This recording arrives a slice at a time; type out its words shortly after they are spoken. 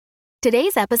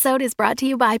Today's episode is brought to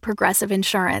you by Progressive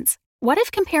Insurance. What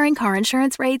if comparing car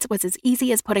insurance rates was as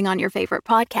easy as putting on your favorite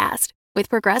podcast? With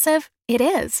Progressive, it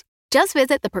is. Just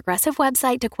visit the Progressive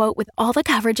website to quote with all the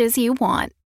coverages you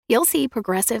want. You'll see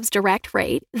Progressive's direct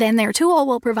rate, then their tool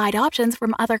will provide options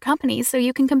from other companies so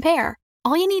you can compare.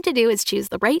 All you need to do is choose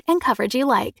the rate and coverage you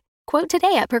like. Quote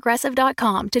today at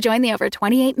Progressive.com to join the over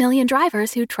 28 million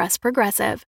drivers who trust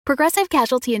Progressive. Progressive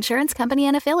Casualty Insurance Company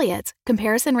and Affiliates.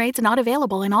 Comparison rates not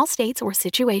available in all states or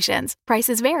situations.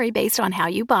 Prices vary based on how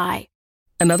you buy.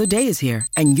 Another day is here,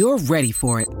 and you're ready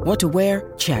for it. What to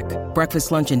wear? Check.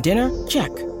 Breakfast, lunch, and dinner?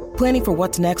 Check. Planning for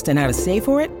what's next and how to save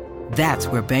for it? That's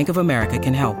where Bank of America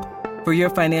can help. For your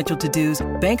financial to-dos,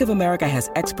 Bank of America has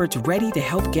experts ready to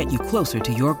help get you closer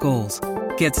to your goals.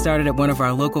 Get started at one of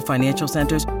our local financial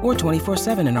centers or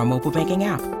 24/7 in our mobile banking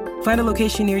app. Find a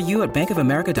location near you at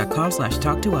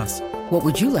bankofamerica.com/talktous. What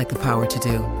would you like the power to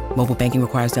do? Mobile banking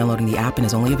requires downloading the app and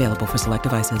is only available for select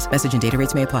devices. Message and data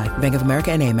rates may apply. Bank of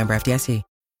America N.A., member FDIC.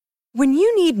 When you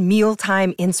need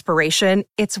mealtime inspiration,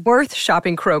 it's worth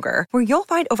shopping Kroger, where you'll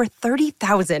find over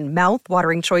 30,000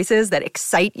 mouth-watering choices that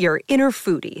excite your inner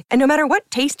foodie. And no matter what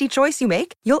tasty choice you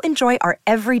make, you'll enjoy our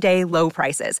everyday low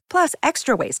prices, plus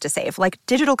extra ways to save, like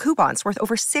digital coupons worth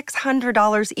over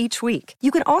 $600 each week. You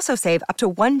can also save up to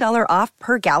 $1 off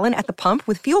per gallon at the pump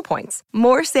with fuel points.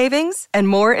 More savings and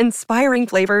more inspiring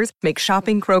flavors make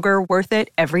shopping Kroger worth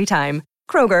it every time.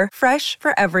 Kroger, fresh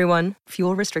for everyone.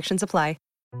 Fuel restrictions apply.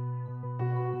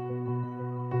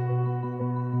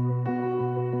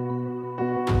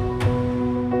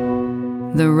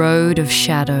 The Road of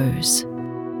Shadows.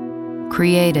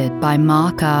 Created by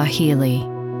Mark R. Healy.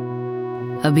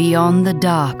 A Beyond the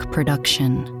Dark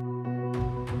production.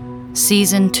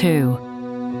 Season 2.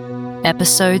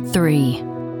 Episode 3.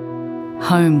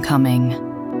 Homecoming.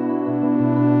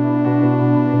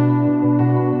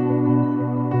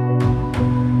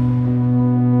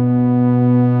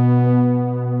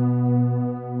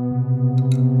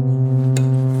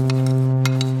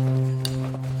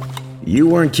 You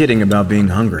weren't kidding about being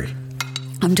hungry.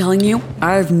 I'm telling you,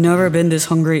 I've never been this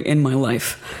hungry in my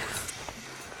life.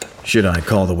 Should I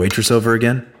call the waitress over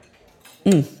again?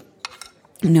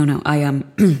 No, I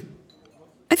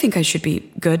think I should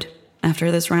be good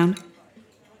after this round.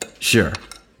 Sure.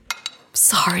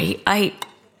 Sorry, I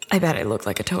bet I look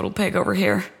like a total pig over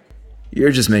here.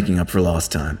 You're just making up for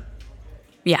lost time.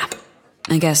 Yeah,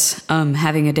 I guess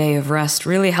having a day of rest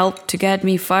really helped to get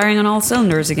me firing on all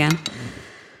cylinders again.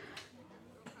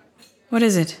 What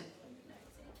is it?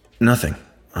 Nothing.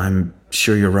 I'm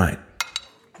sure you're right.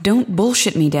 Don't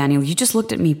bullshit me, Daniel. You just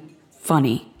looked at me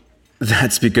funny.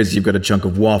 That's because you've got a chunk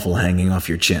of waffle hanging off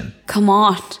your chin. Come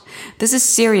on. This is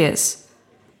serious.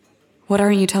 What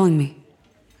aren't you telling me?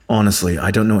 Honestly, I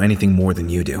don't know anything more than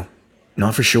you do.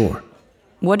 Not for sure.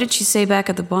 What did she say back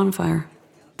at the bonfire?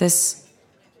 This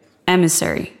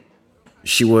emissary.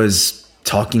 She was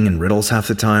talking in riddles half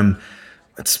the time.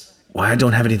 That's why I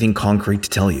don't have anything concrete to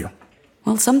tell you.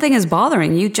 Well, something is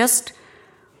bothering you. Just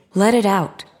let it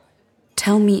out.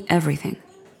 Tell me everything.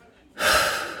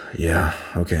 Yeah,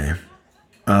 okay.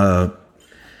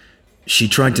 She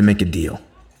tried to make a deal.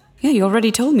 Yeah, you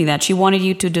already told me that. She wanted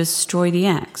you to destroy the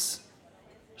axe.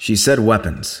 She said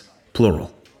weapons,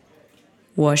 plural.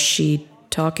 Was she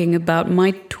talking about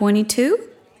my 22?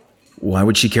 Why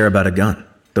would she care about a gun?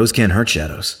 Those can't hurt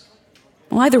shadows.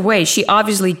 Well, either way, she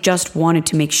obviously just wanted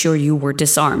to make sure you were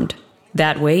disarmed.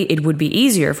 That way, it would be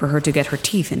easier for her to get her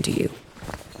teeth into you.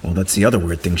 Well, that's the other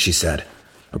weird thing she said.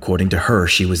 According to her,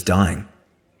 she was dying.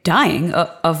 Dying?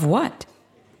 Of what?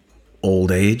 Old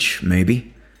age,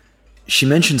 maybe. She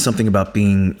mentioned something about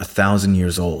being 1,000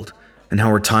 years old, and how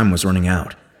her time was running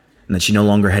out, and that she no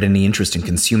longer had any interest in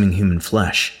consuming human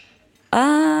flesh.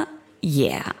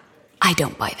 Yeah. I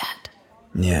don't buy that.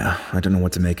 Yeah, I don't know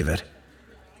what to make of it.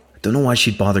 I don't know why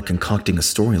she'd bother concocting a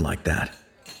story like that.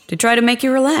 To try to make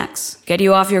you relax, get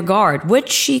you off your guard, which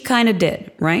she kinda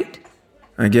did, right?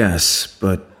 I guess,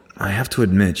 but I have to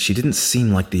admit, she didn't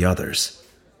seem like the others.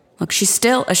 Look, she's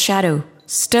still a shadow,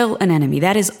 still an enemy.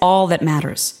 That is all that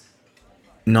matters.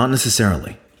 Not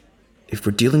necessarily. If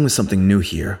we're dealing with something new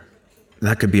here,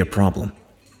 that could be a problem.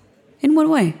 In what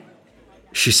way?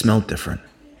 She smelled different.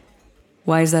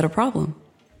 Why is that a problem?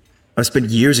 I've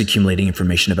spent years accumulating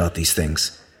information about these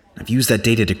things. I've used that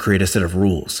data to create a set of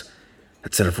rules.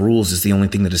 That set of rules is the only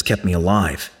thing that has kept me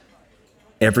alive.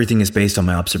 Everything is based on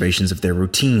my observations of their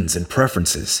routines and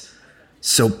preferences.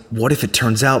 So what if it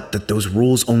turns out that those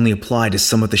rules only apply to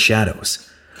some of the shadows?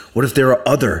 What if there are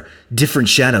other, different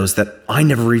shadows that I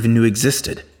never even knew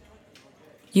existed?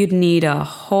 You'd need a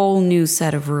whole new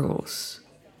set of rules.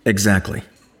 Exactly.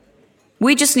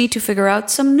 We just need to figure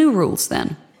out some new rules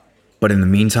then. But in the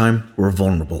meantime, we're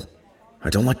vulnerable.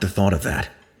 I don't like the thought of that.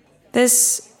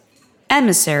 This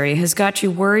emissary has got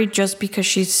you worried just because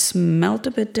she smelled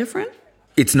a bit different?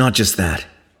 It's not just that.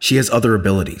 She has other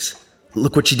abilities.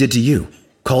 Look what she did to you.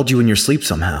 Called you in your sleep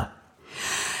somehow.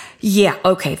 Yeah,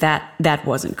 okay, that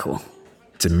wasn't cool.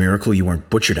 It's a miracle you weren't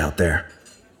butchered out there.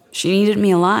 She needed me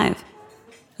alive.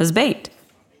 As bait.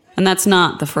 And that's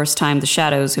not the first time the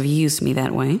shadows have used me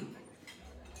that way.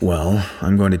 Well,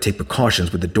 I'm going to take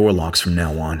precautions with the door locks from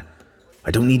now on. I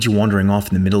don't need you wandering off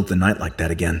in the middle of the night like that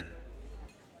again.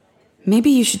 Maybe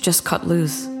you should just cut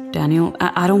loose, Daniel.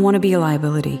 I don't want to be a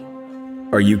liability.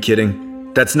 Are you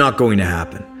kidding? That's not going to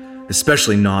happen.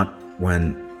 Especially not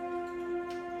when...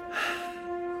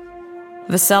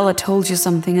 Vasella told you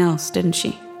something else, didn't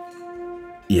she?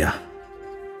 Yeah.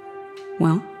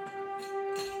 Well?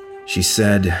 She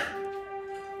said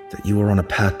that you were on a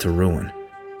path to ruin.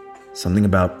 Something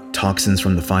about toxins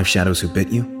from the 5 shadows who bit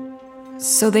you?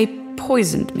 So they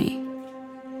poisoned me.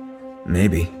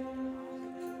 Maybe.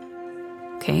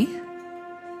 Okay.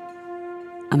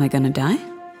 Am I gonna die?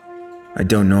 I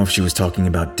don't know if she was talking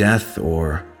about death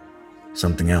or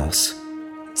something else.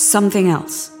 Something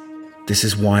else. This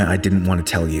is why I didn't want to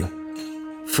tell you.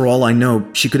 For all I know,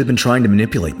 she could have been trying to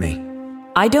manipulate me.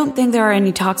 I don't think there are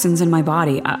any toxins in my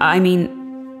body. I mean,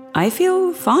 I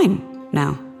feel fine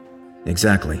now.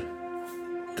 Exactly.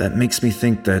 That makes me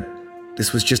think that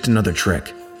this was just another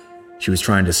trick. She was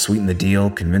trying to sweeten the deal,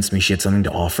 convince me she had something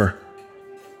to offer.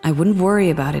 I wouldn't worry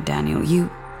about it, Daniel.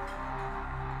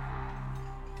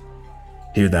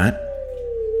 Hear that?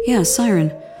 Yeah,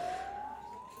 siren.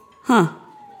 Huh.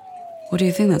 What do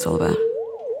you think that's all about?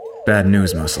 Bad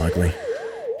news, most likely.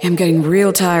 I'm getting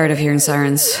real tired of hearing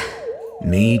sirens.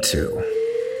 Me too.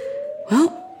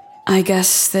 Well, I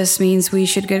guess this means we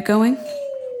should get going?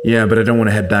 Yeah, but I don't want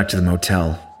to head back to the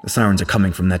motel. The sirens are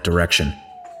coming from that direction.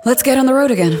 Let's get on the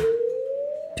road again.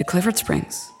 To Clifford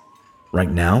Springs. Right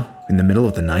now? In the middle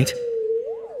of the night?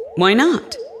 Why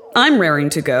not? I'm raring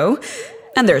to go.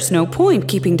 And there's no point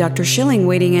keeping Dr. Schilling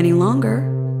waiting any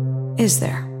longer, is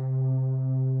there?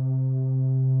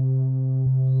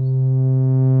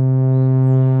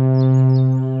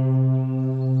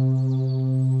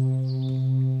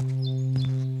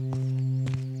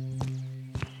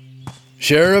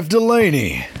 Sheriff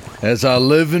Delaney, as I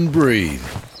live and breathe.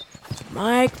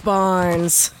 Mike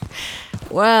Barnes.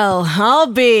 Well, I'll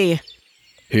be.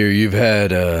 Hear you've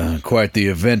had quite the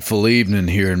eventful evening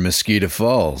here in Mosquito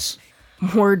Falls.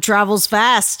 Word travels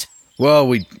fast. Well,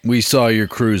 we saw your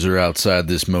cruiser outside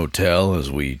this motel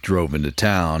as we drove into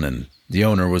town, and the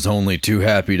owner was only too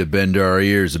happy to bend our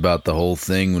ears about the whole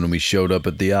thing when we showed up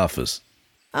at the office.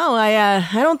 Oh, I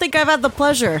don't think I've had the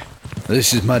pleasure.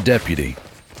 This is my deputy,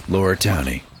 Laura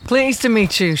Towney. Pleased to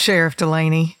meet you, Sheriff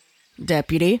Delaney.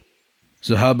 Deputy?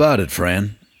 So how about it,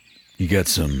 Fran? You got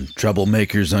some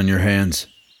troublemakers on your hands?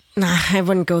 I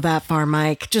wouldn't go that far,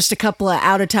 Mike. Just a couple of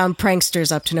out-of-town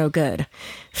pranksters up to no good.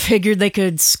 Figured they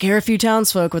could scare a few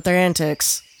townsfolk with their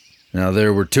antics. Now,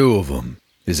 there were 2 of them.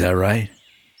 Is that right?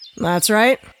 That's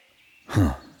right.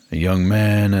 Huh. A young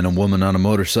man and a woman on a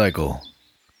motorcycle.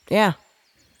 Yeah.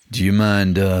 Do you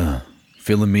mind,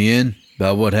 filling me in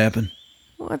about what happened?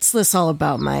 What's this all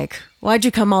about, Mike? Why'd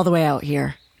you come all the way out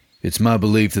here? It's my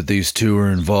belief that these 2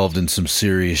 are involved in some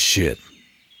serious shit,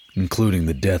 including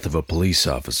the death of a police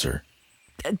officer.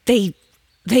 They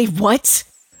what?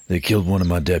 They killed one of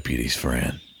my deputies,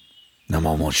 Fran. I'm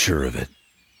almost sure of it.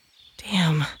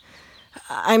 Damn.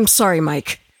 I'm sorry,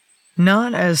 Mike.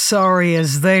 Not as sorry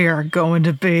as they are going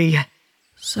to be.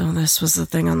 So this was the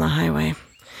thing on the highway.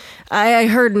 I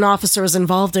heard an officer was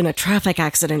involved in a traffic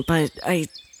accident, but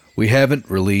We haven't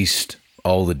released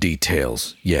all the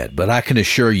details yet, but I can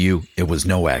assure you it was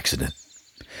no accident.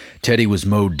 Teddy was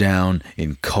mowed down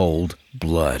in cold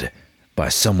blood by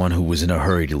someone who was in a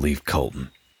hurry to leave Colton.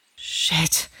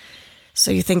 Shit. So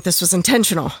you think this was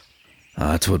intentional?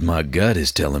 That's what my gut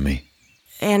is telling me.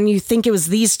 And you think it was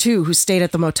these 2 who stayed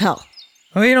at the motel?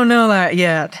 We don't know that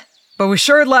yet, but we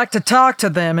sure'd like to talk to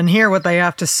them and hear what they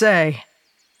have to say.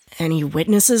 Any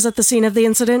witnesses at the scene of the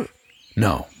incident?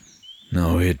 No,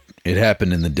 it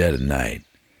happened in the dead of night.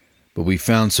 But we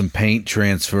found some paint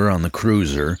transfer on the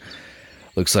cruiser.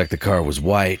 Looks like the car was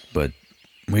white, but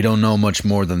we don't know much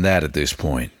more than that at this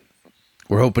point.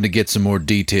 We're hoping to get some more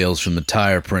details from the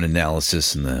tire print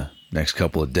analysis in the next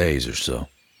couple of days or so.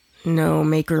 No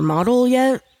make or model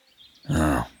yet?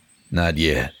 Oh, not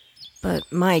yet. But,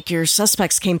 Mike, your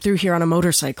suspects came through here on a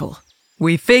motorcycle.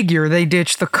 We figure they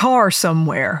ditched the car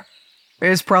somewhere.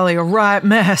 It's probably a right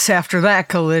mess after that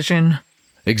collision.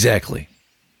 Exactly.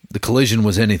 The collision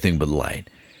was anything but light.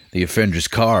 The offender's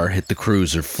car hit the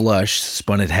cruiser flush,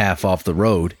 spun it half off the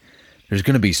road. There's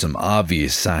going to be some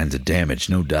obvious signs of damage,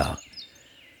 no doubt.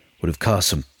 Would have caused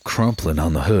some crumpling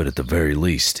on the hood at the very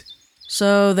least.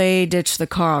 So they ditched the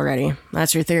car already.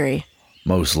 That's your theory.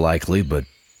 Most likely, but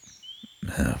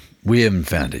we haven't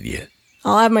found it yet.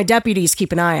 I'll have my deputies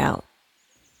keep an eye out.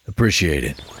 Appreciate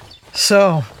it.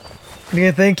 So, do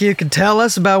you think you could tell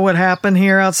us about what happened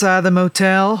here outside the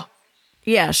motel?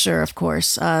 Yeah, sure, of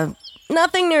course.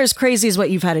 Nothing near as crazy as what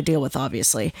you've had to deal with,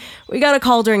 obviously. We got a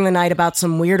call during the night about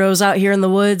some weirdos out here in the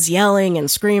woods yelling and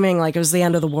screaming like it was the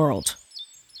end of the world.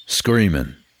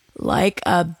 Screaming? Like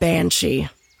a banshee.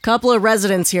 Couple of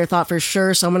residents here thought for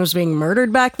sure someone was being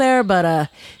murdered back there, but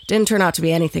didn't turn out to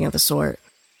be anything of the sort.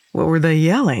 What were they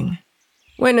yelling?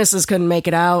 Witnesses couldn't make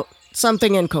it out.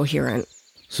 Something incoherent.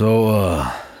 So,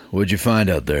 what'd you find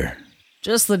out there?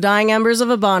 Just the dying embers of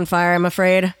a bonfire, I'm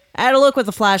afraid. I had a look with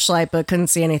a flashlight, but couldn't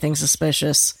see anything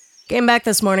suspicious. Came back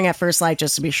this morning at first light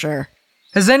just to be sure.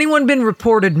 Has anyone been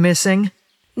reported missing?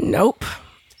 Nope.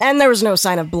 And there was no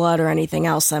sign of blood or anything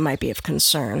else that might be of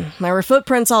concern. There were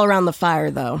footprints all around the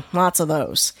fire, though. Lots of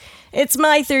those. It's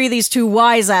my theory these two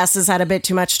wise asses had a bit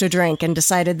too much to drink and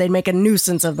decided they'd make a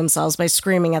nuisance of themselves by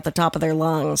screaming at the top of their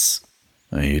lungs.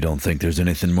 You don't think there's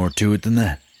anything more to it than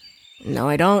that? No,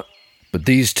 I don't. But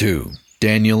these two,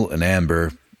 Daniel and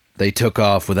Amber, they took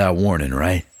off without warning,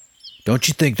 right? Don't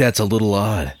you think that's a little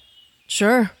odd?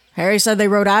 Sure. Harry said they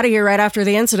rode out of here right after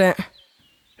the incident.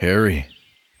 Harry?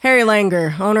 Harry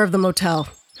Langer, owner of the motel.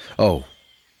 Oh,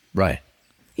 right.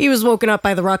 He was woken up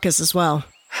by the ruckus as well.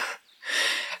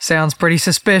 Sounds pretty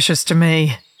suspicious to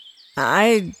me.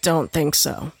 I don't think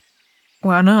so.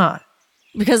 Why not?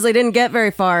 Because they didn't get very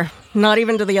far. Not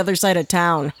even to the other side of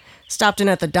town. Stopped in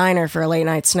at the diner for a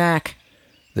late-night snack.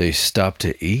 They stopped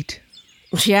to eat?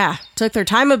 Yeah, took their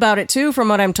time about it too, from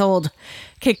what I'm told.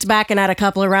 Kicked back and had a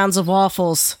couple of rounds of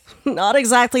waffles. Not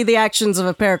exactly the actions of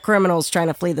a pair of criminals trying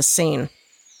to flee the scene.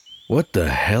 What the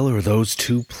hell are those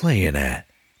two playing at?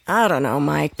 I don't know,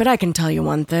 Mike, but I can tell you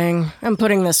one thing. I'm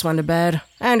putting this one to bed.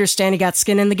 I understand you got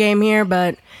skin in the game here,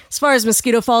 but as far as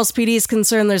Mosquito Falls PD is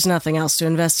concerned, there's nothing else to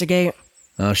investigate.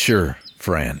 Sure,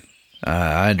 Fran.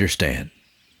 I understand.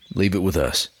 Leave it with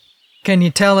us. Can you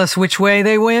tell us which way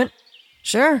they went?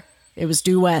 Sure. It was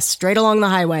due west, straight along the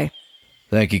highway.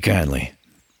 Thank you kindly.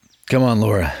 Come on,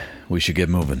 Laura. We should get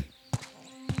moving.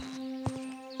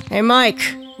 Hey, Mike,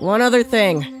 one other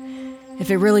thing. If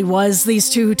it really was these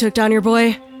two who took down your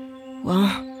boy, well,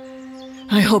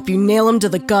 I hope you nail him to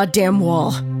the goddamn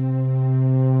wall.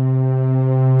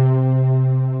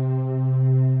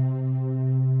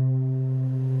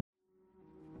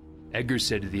 Edgar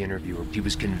said to the interviewer he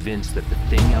was convinced that the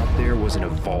thing out there wasn't a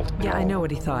vault. Yeah, I know what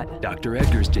he thought. Dr.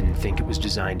 Edgars didn't think it was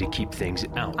designed to keep things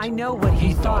out. I know what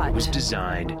he thought. It was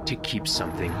designed to keep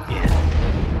something in.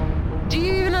 Do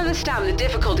you even understand the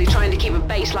difficulty trying to keep a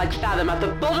base like Fathom at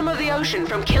the bottom of the ocean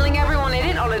from killing everyone in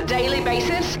it on a daily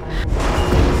basis?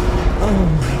 Oh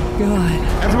my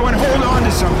god. Everyone hold on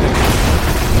to something!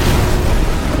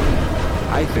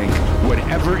 I think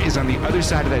whatever is on the other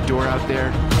side of that door out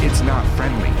there, it's not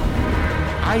friendly.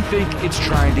 I think it's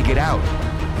trying to get out.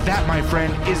 That, my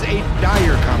friend, is a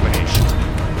dire combination.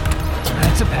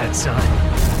 That's a bad sign.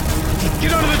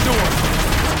 Get out of the door!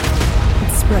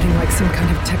 It's spreading like some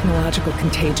kind of technological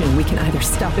contagion. We can either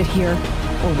stop it here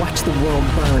or watch the world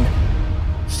burn.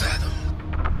 Fathom,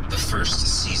 the first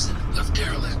season of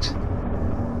Derelict.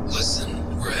 Listen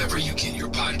wherever you get your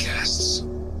podcasts,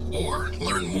 or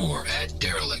learn more at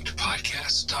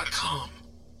derelictpodcast.com.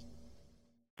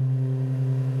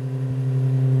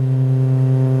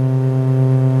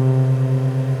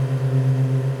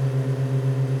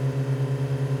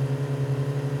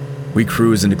 We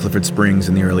cruise into Clifford Springs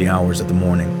in the early hours of the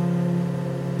morning.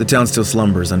 The town still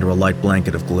slumbers under a light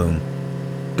blanket of gloom,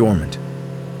 dormant.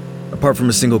 Apart from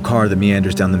a single car that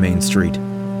meanders down the main street,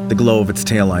 the glow of its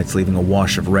taillights leaving a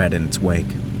wash of red in its wake.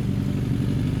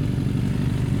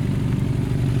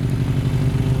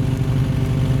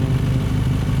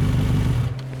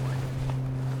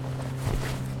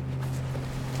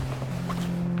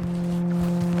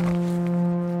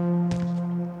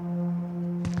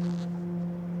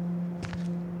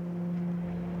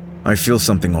 I feel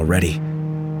something already.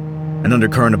 An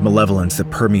undercurrent of malevolence that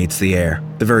permeates the air,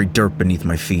 the very dirt beneath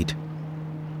my feet.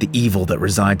 The evil that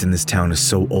resides in this town is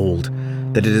so old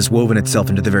that it has woven itself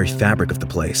into the very fabric of the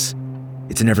place.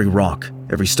 It's in every rock,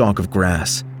 every stalk of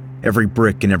grass, every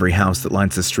brick and every house that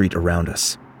lines the street around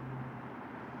us.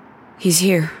 He's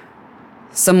here.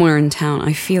 Somewhere in town,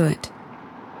 I feel it.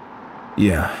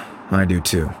 Yeah, I do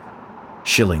too.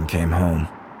 Schilling came home.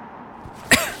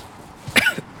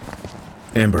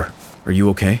 Amber, Are you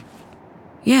okay?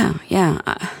 Yeah.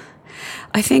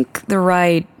 I think the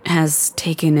ride has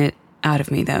taken it out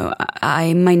of me, though.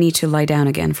 I might need to lie down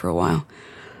again for a while.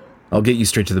 I'll get you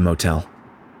straight to the motel.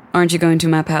 Aren't you going to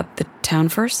map out the town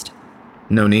first?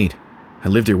 No need. I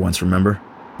lived here once, remember?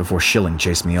 Before Schilling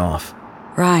chased me off.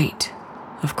 Right.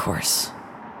 Of course.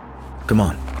 Come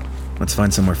on. Let's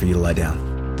find somewhere for you to lie down.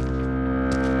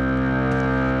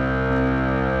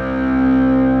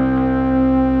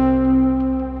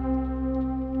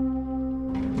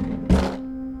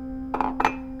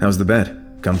 How's the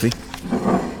bed? Comfy?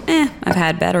 I've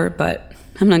had better, but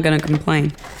I'm not gonna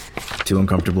complain. Too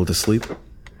uncomfortable to sleep?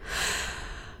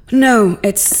 No,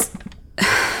 it's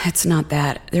not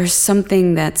that. There's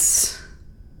something that's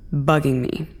bugging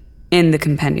me in the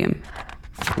compendium.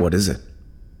 What is it?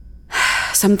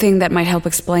 Something that might help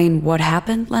explain what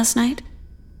happened last night?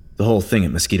 The whole thing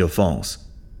at Mosquito Falls.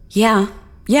 Yeah,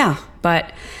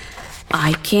 but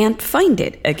I can't find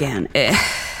it again.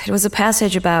 It was a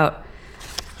passage about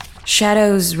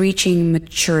shadows reaching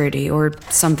maturity or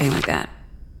something like that.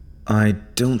 I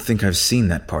don't think I've seen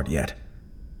that part yet.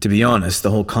 To be honest,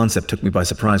 the whole concept took me by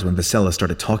surprise when Vasella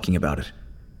started talking about it.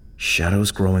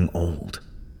 Shadows growing old.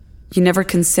 You never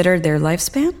considered their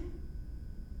lifespan?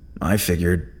 I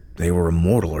figured they were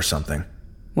immortal or something.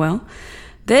 Well,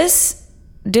 this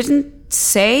didn't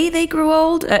say they grew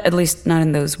old, at least not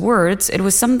in those words. It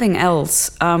was something else.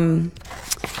 God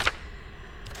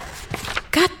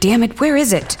damn it, where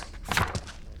is it?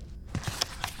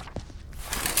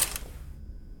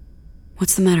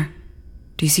 What's the matter?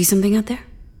 Do you see something out there?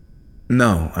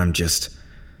 No, I'm just...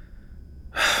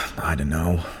 I don't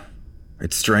know.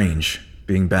 It's strange,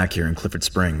 being back here in Clifford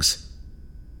Springs.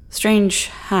 Strange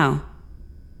how?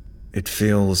 It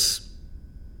feels...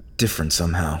 different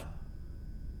somehow.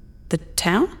 The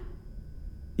town?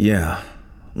 Yeah,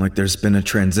 like there's been a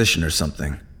transition or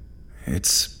something.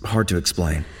 It's hard to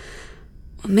explain.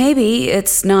 Maybe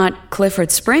it's not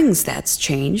Clifford Springs that's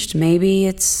changed. Maybe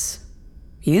it's...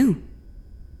 you.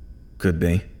 Could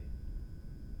be.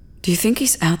 Do you think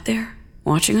he's out there,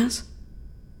 watching us?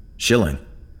 Schilling.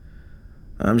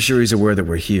 I'm sure he's aware that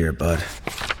we're here, but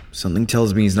something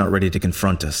tells me he's not ready to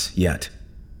confront us yet.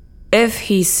 If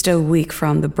he's still weak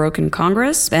from the broken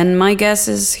Congress, then my guess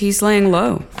is he's laying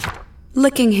low,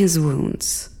 licking his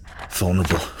wounds.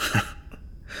 Vulnerable.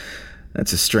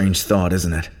 That's a strange thought,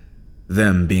 isn't it?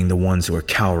 Them being the ones who are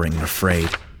cowering and afraid.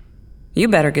 You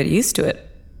better get used to it.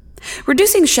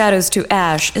 Reducing shadows to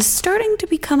ash is starting to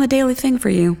become a daily thing for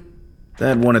you.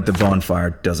 That one at the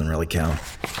bonfire doesn't really count.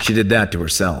 She did that to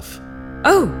herself.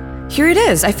 Oh, here it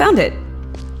is. I found it.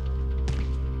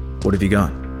 What have you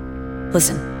got?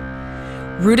 Listen.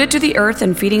 Rooted to the earth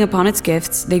and feeding upon its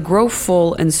gifts, they grow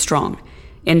full and strong.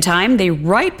 In time, they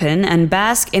ripen and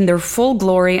bask in their full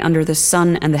glory under the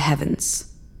sun and the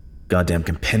heavens. Goddamn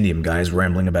compendium guy is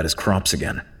rambling about his crops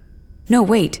again. No,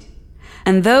 wait.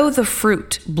 And though the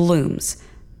fruit blooms,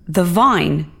 the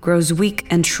vine grows weak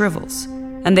and shrivels,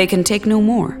 and they can take no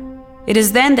more. It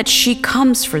is then that she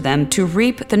comes for them to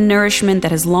reap the nourishment that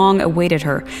has long awaited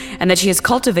her, and that she has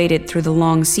cultivated through the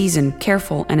long season,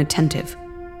 careful and attentive.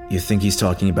 You think he's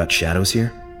talking about shadows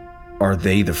here? Are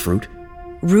they the fruit?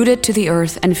 Rooted to the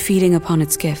earth and feeding upon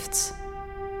its gifts.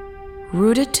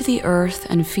 Rooted to the earth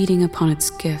and feeding upon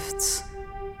its gifts.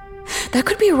 That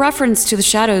could be a reference to the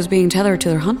shadows being tethered to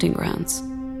their hunting grounds.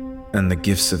 And the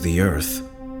gifts of the earth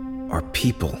are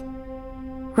people.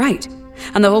 Right.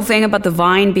 And the whole thing about the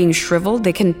vine being shriveled,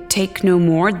 they can take no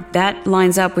more, that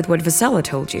lines up with what Vasella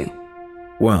told you.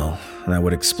 Well, that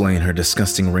would explain her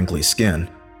disgusting wrinkly skin.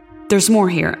 There's more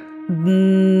here.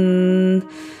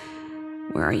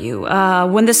 Where are you?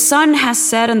 When the sun has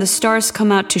set and the stars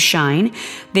come out to shine,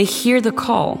 they hear the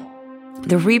call.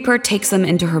 The Reaper takes them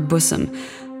into her bosom,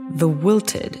 the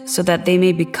wilted, so that they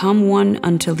may become one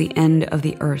until the end of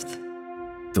the earth.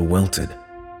 The wilted?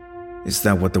 Is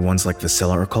that what the ones like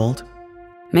Vasella are called?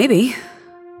 Maybe.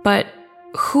 But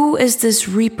who is this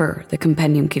Reaper the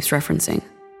compendium keeps referencing?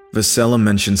 Vasella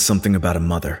mentions something about a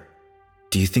mother.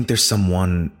 Do you think there's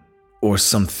someone, or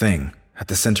something, at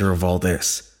the center of all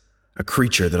this? A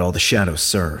creature that all the shadows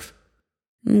serve?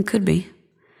 Could be.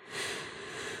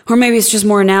 Or maybe it's just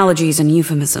more analogies and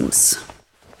euphemisms.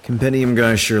 Compendium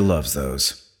guy sure loves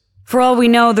those. For all we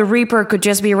know, the Reaper could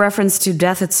just be a reference to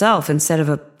death itself instead of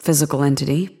a physical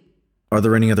entity. Are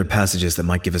there any other passages that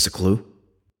might give us a clue?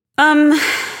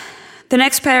 The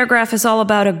next paragraph is all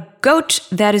about a goat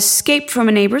that escaped from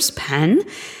a neighbor's pen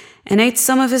and ate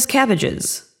some of his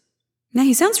cabbages. Now,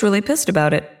 he sounds really pissed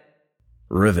about it.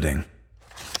 Riveting.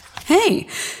 Hey,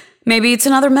 maybe it's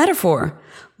another metaphor.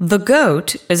 The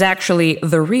goat is actually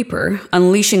the Reaper,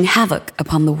 unleashing havoc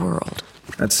upon the world.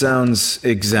 That sounds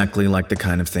exactly like the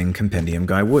kind of thing Compendium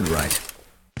Guy would write.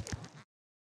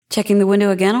 Checking the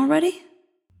window again already?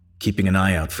 Keeping an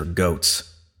eye out for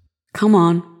goats. Come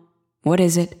on. What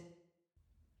is it?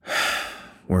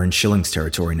 We're in Schilling's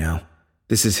territory now.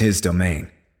 This is his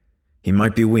domain. He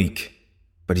might be weak,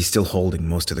 but he's still holding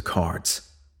most of the cards.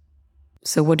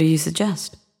 So what do you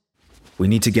suggest? We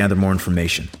need to gather more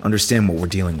information, understand what we're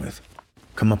dealing with,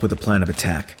 come up with a plan of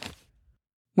attack.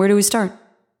 Where do we start?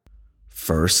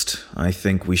 First, I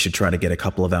think we should try to get a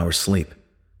couple of hours sleep.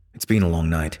 It's been a long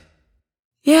night.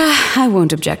 Yeah, I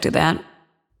won't object to that.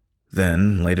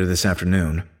 Then, later this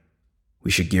afternoon,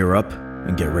 we should gear up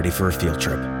and get ready for a field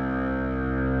trip.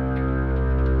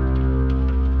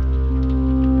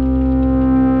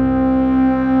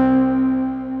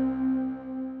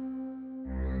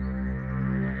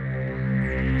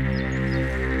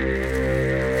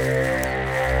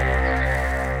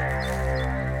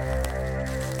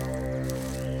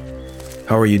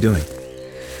 How are you doing?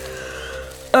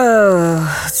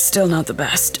 Still not the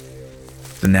best.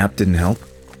 The nap didn't help?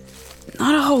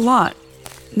 Not a whole lot.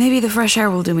 Maybe the fresh air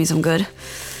will do me some good.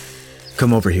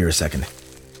 Come over here a second.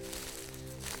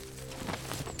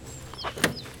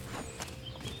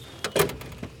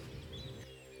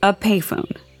 A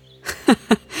payphone.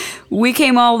 We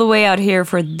came all the way out here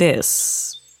for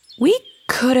this. We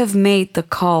could have made the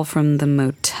call from the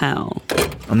motel.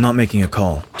 I'm not making a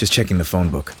call, just checking the phone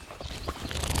book.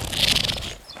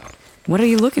 What are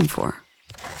you looking for?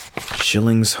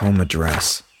 Schilling's home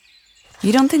address.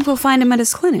 You don't think we'll find him at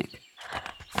his clinic?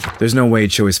 There's no way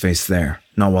he'd show his face there,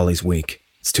 not while he's weak.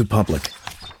 It's too public.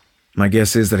 My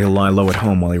guess is that he'll lie low at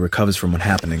home while he recovers from what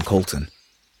happened in Colton.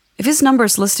 If his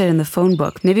number's listed in the phone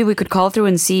book, maybe we could call through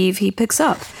and see if he picks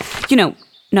up. You know,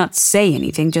 not say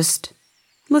anything, just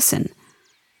listen.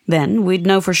 Then we'd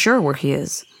know for sure where he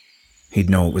is. He'd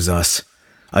know it was us.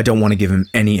 I don't want to give him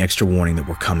any extra warning that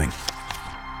we're coming.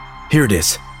 Here it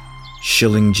is.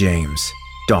 Schilling James,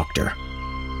 Doctor.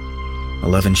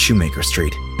 11 Shoemaker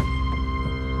Street.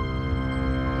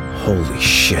 Holy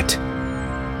shit.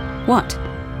 What?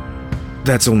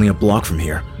 That's only a block from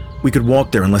here. We could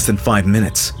walk there in less than 5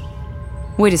 minutes.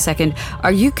 Wait a second.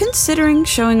 Are you considering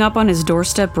showing up on his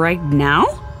doorstep right now?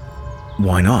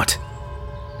 Why not?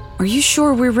 Are you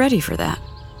sure we're ready for that?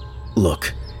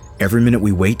 Look, every minute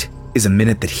we wait is a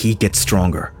minute that he gets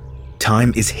stronger.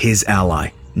 Time is his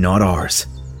ally, not ours.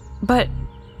 But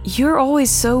you're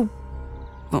always so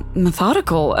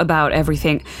methodical about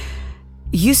everything.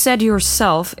 You said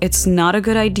yourself it's not a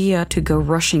good idea to go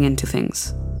rushing into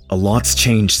things. A lot's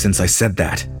changed since I said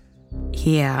that.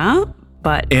 Yeah,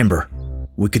 but... Amber,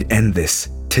 we could end this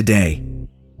today.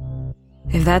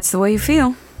 If that's the way you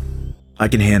feel. I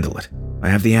can handle it. I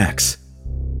have the axe.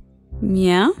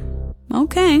 Yeah?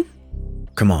 Okay.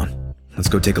 Come on, let's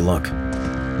go take a look.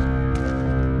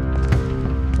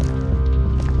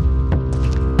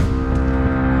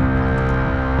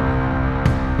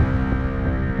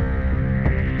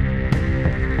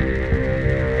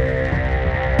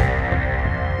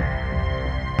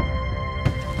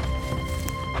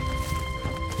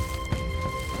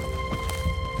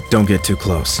 Don't get too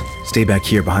close. Stay back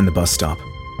here behind the bus stop.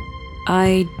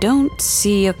 I don't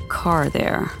see a car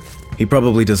there. He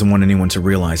probably doesn't want anyone to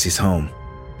realize he's home.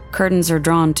 Curtains are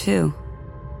drawn too.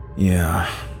 Yeah,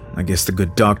 I guess the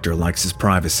good doctor likes his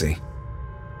privacy.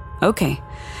 Okay.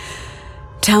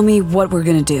 Tell me what we're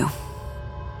gonna do.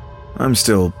 I'm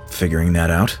still figuring that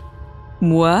out.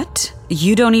 What?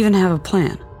 You don't even have a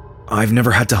plan? I've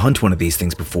never had to hunt one of these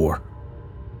things before.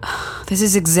 This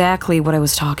is exactly what I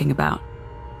was talking about.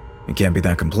 It can't be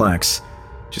that complex.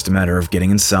 Just a matter of getting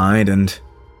inside and...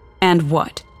 And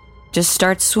what? Just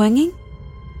start swinging?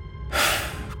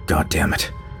 God damn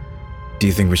it. Do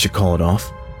you think we should call it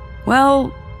off?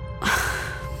 Well,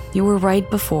 you were right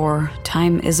before.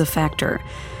 Time is a factor.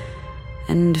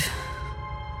 And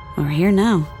we're here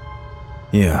now.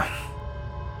 Yeah.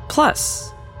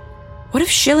 Plus, what if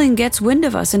Schilling gets wind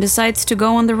of us and decides to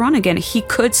go on the run again? He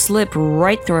could slip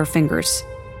right through our fingers.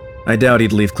 I doubt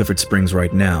he'd leave Clifford Springs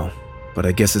right now, but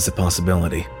I guess it's a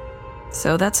possibility.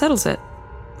 So that settles it.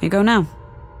 You go now.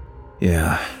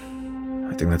 Yeah,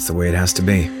 I think that's the way it has to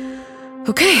be.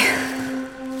 Okay,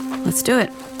 let's do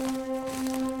it.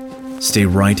 Stay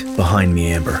right behind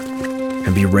me, Amber,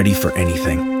 and be ready for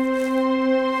anything.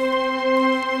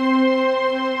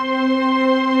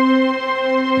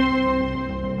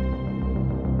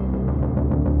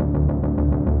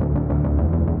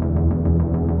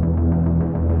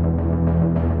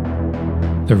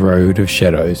 The Road of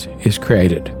Shadows is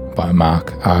created by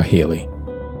Mark R. Healy.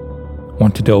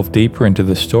 Want to delve deeper into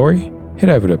the story? Head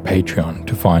over to Patreon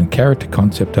to find character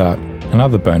concept art and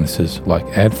other bonuses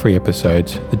like ad-free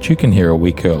episodes that you can hear a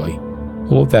week early.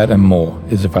 All of that and more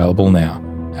is available now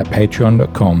at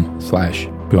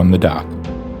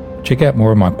patreon.com/beyondthedark. Check out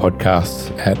more of my podcasts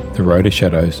at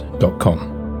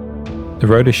theroadofshadows.com. The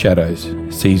Road of Shadows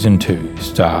Season 2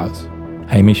 stars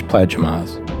Hamish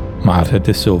Plagemarz, Marta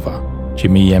De Silva,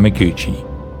 Jimmy Yamaguchi,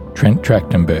 Trent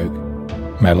Trachtenberg,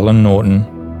 Madeline Norton,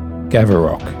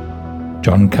 Gavarok,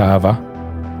 John Carver,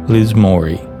 Liz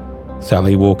Morey,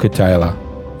 Sally Walker-Taylor,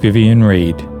 Vivian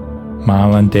Reed,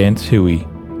 Marlon Dance Huey,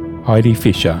 Heidi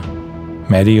Fisher,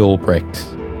 Maddie Albrecht,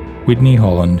 Whitney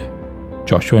Holland,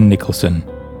 Joshua Nicholson,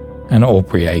 and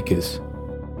Aubrey Akers.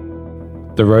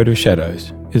 The Road of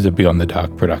Shadows is a Beyond the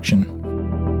Dark production.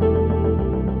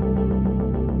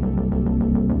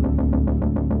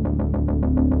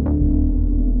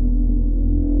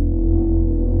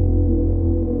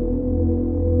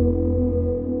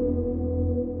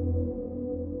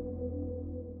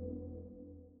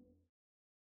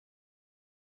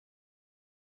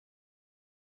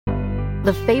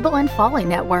 The Fable and Folly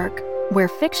Network, where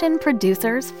fiction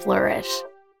producers flourish.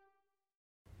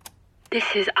 This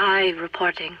is I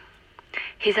reporting.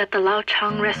 He's at the Lao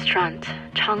Chang restaurant,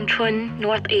 Changchun,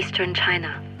 northeastern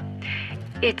China.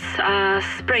 It's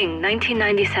spring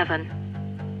 1997.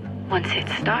 Once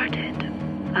it's started,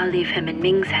 I'll leave him in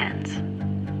Ming's hands.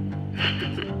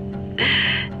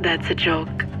 That's a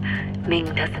joke.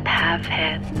 Ming doesn't have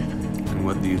hands. And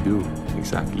what do you do,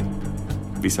 exactly?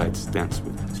 Besides dance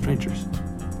with strangers?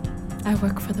 I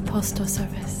work for the postal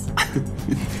service.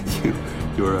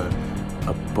 You're a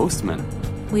postman.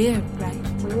 Weird, right?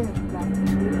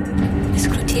 Miss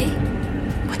Cloutier,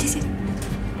 what is it?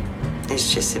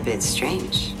 It's just a bit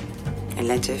strange. A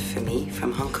letter for me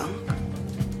from Hong Kong.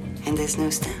 And there's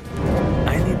no stamp.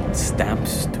 I need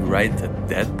stamps to write a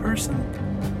dead person?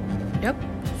 Yep,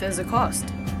 there's a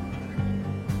cost.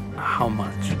 How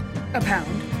much?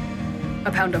 £1.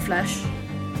 A pound of flesh.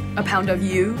 A pound of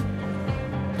you.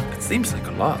 It seems like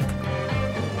a lot.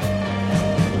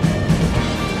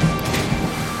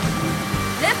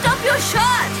 Lift up your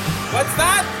shirt! What's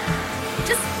that?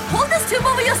 Just hold this tube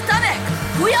over your stomach!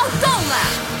 不要动了!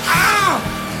 Ow!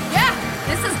 Yeah,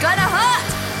 this is gonna hurt!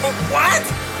 What?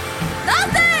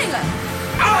 Nothing!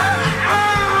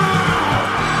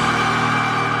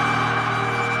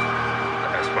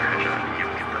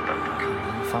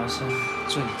 发生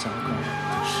最糟糕的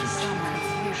事情，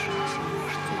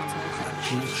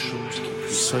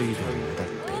衰到不得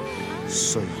地，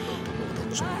衰到冇得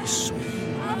再衰。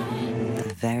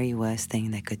 The very worst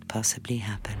thing that could possibly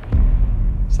happen.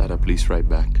 Sada, please write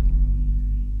back.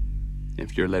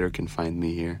 If your letter can find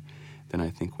me here, then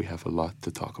I think we have a lot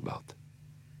to talk about.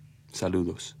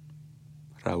 Saludos.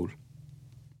 Raúl.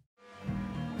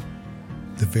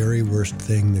 The very worst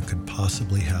thing that could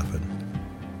possibly happen.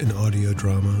 An audio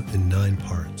drama in 9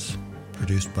 parts,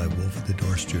 produced by Wolf at the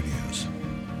Door Studios.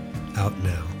 Out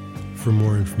now. For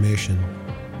more information,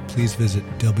 please visit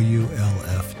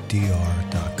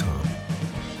WLFDR.com.